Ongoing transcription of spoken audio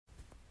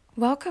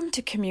Welcome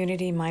to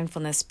Community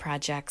Mindfulness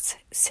Project's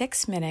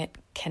 6-minute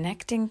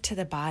Connecting to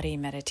the Body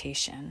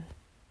meditation.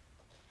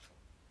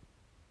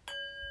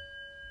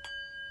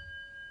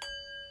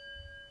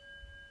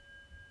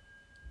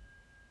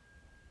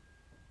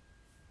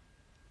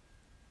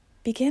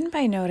 Begin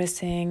by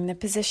noticing the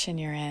position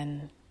you're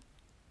in,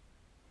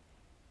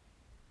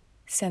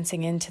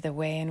 sensing into the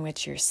way in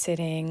which you're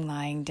sitting,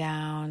 lying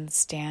down,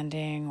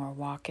 standing, or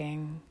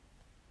walking.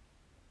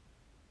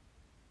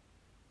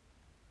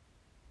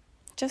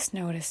 Just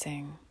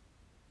noticing.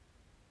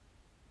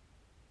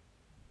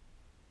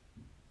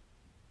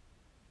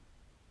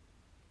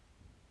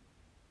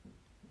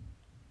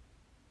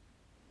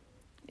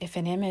 If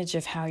an image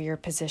of how you're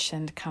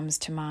positioned comes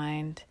to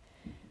mind,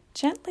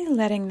 gently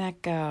letting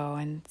that go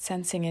and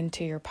sensing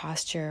into your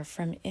posture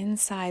from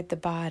inside the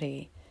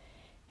body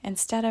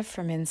instead of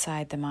from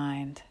inside the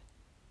mind.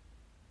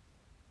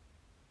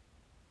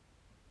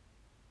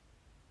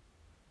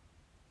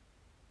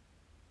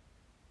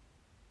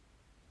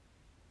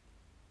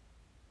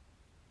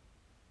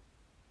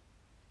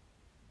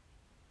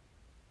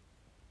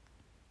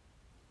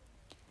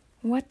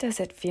 What does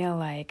it feel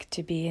like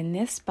to be in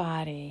this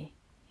body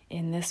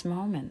in this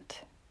moment?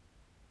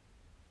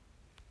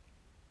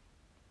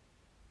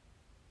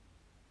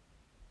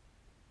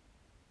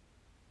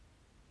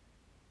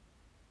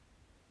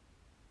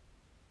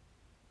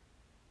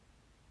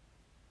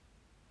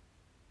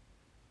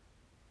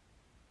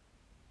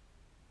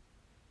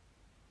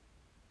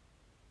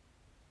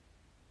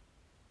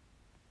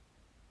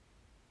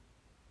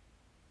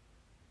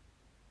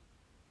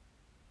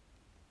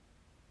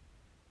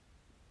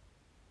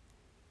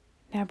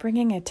 Now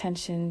bringing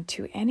attention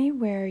to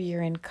anywhere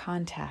you're in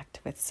contact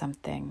with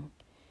something,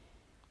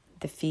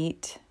 the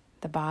feet,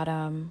 the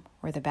bottom,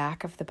 or the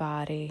back of the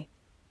body,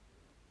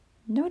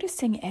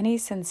 noticing any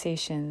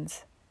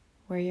sensations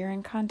where you're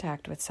in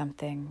contact with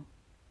something.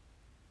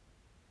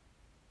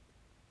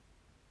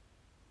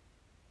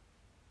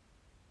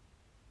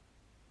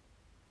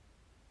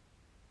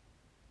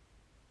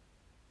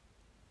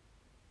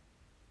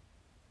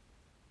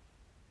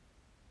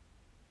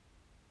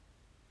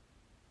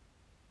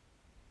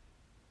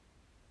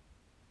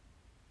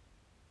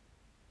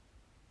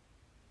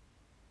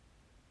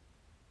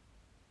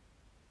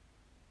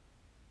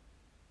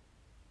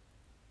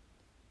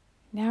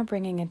 Now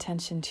bringing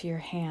attention to your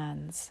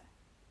hands,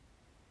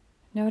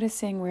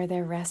 noticing where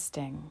they're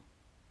resting,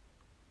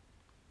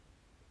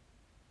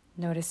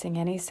 noticing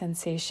any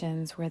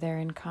sensations where they're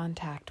in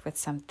contact with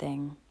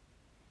something,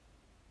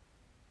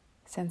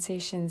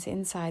 sensations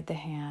inside the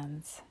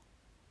hands,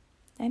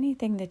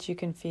 anything that you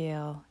can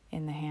feel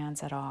in the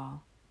hands at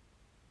all.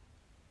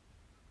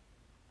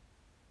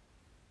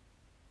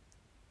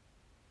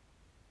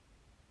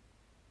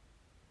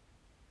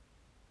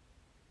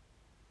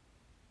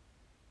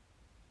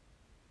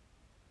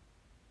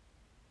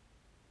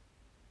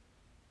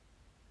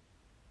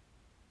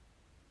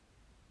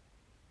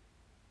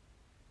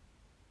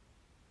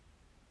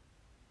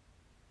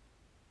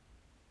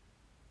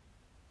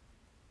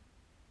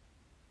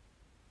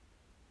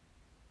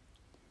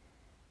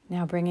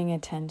 Now bringing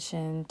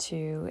attention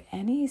to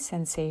any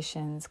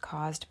sensations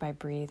caused by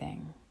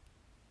breathing.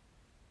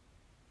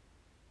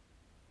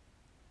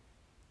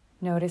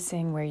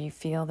 Noticing where you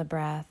feel the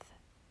breath,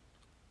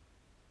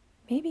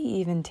 maybe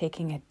even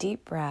taking a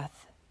deep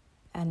breath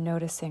and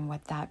noticing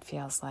what that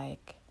feels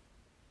like.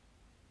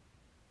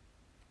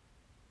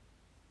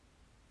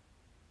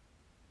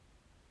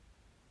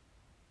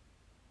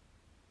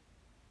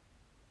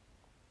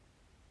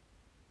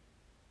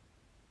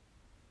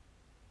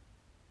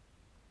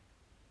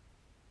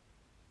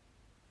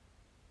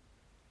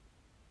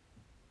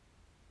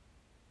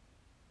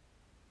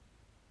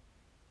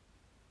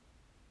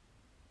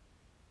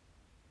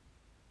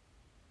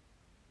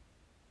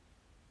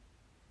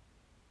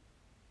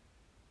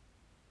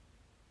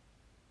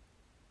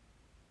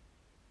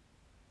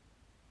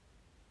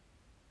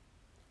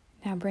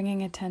 Now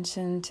bringing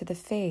attention to the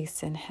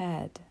face and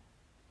head,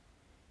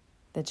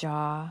 the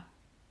jaw,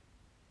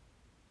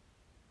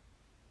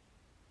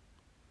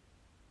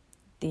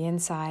 the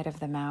inside of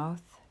the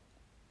mouth,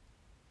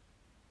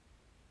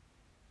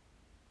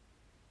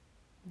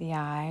 the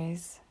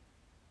eyes,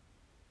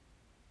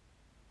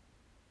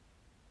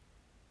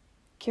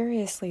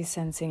 curiously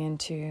sensing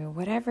into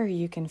whatever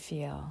you can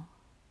feel.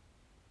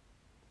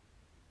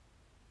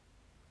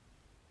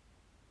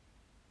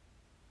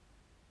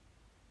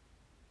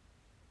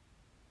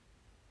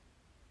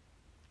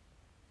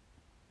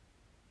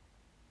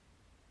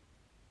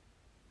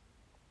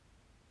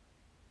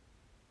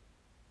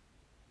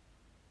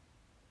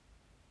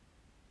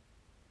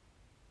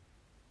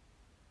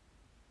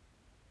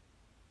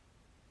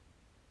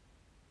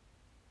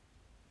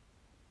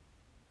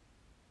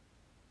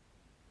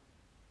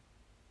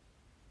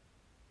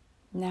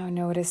 Now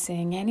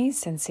noticing any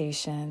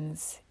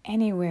sensations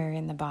anywhere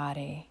in the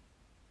body.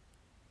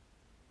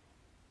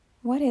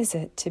 What is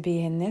it to be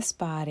in this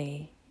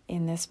body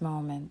in this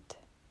moment?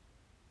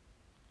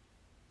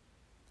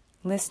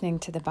 Listening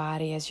to the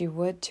body as you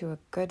would to a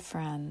good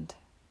friend.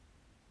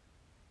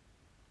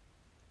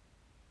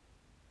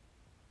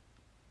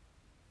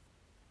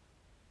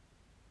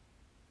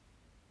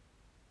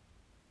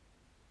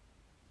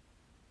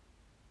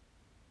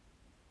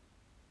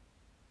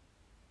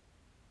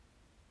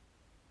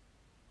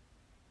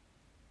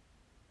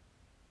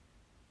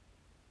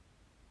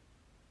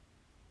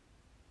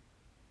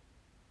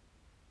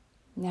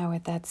 Now,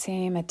 with that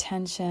same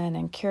attention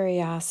and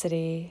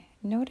curiosity,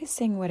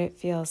 noticing what it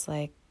feels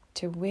like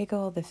to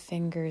wiggle the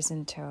fingers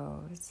and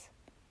toes,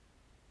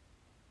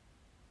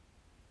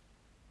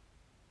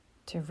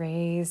 to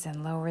raise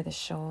and lower the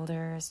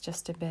shoulders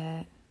just a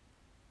bit,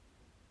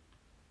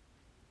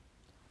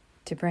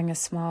 to bring a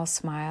small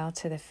smile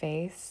to the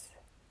face,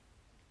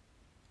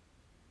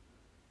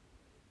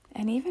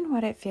 and even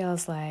what it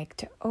feels like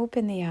to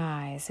open the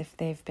eyes if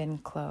they've been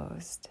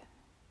closed.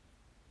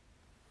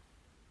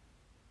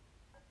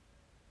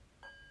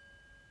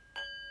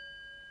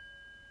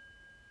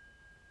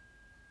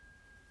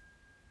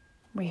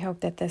 We hope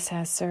that this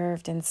has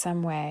served in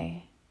some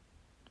way.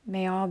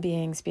 May all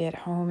beings be at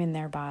home in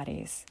their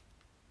bodies.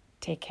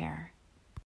 Take care.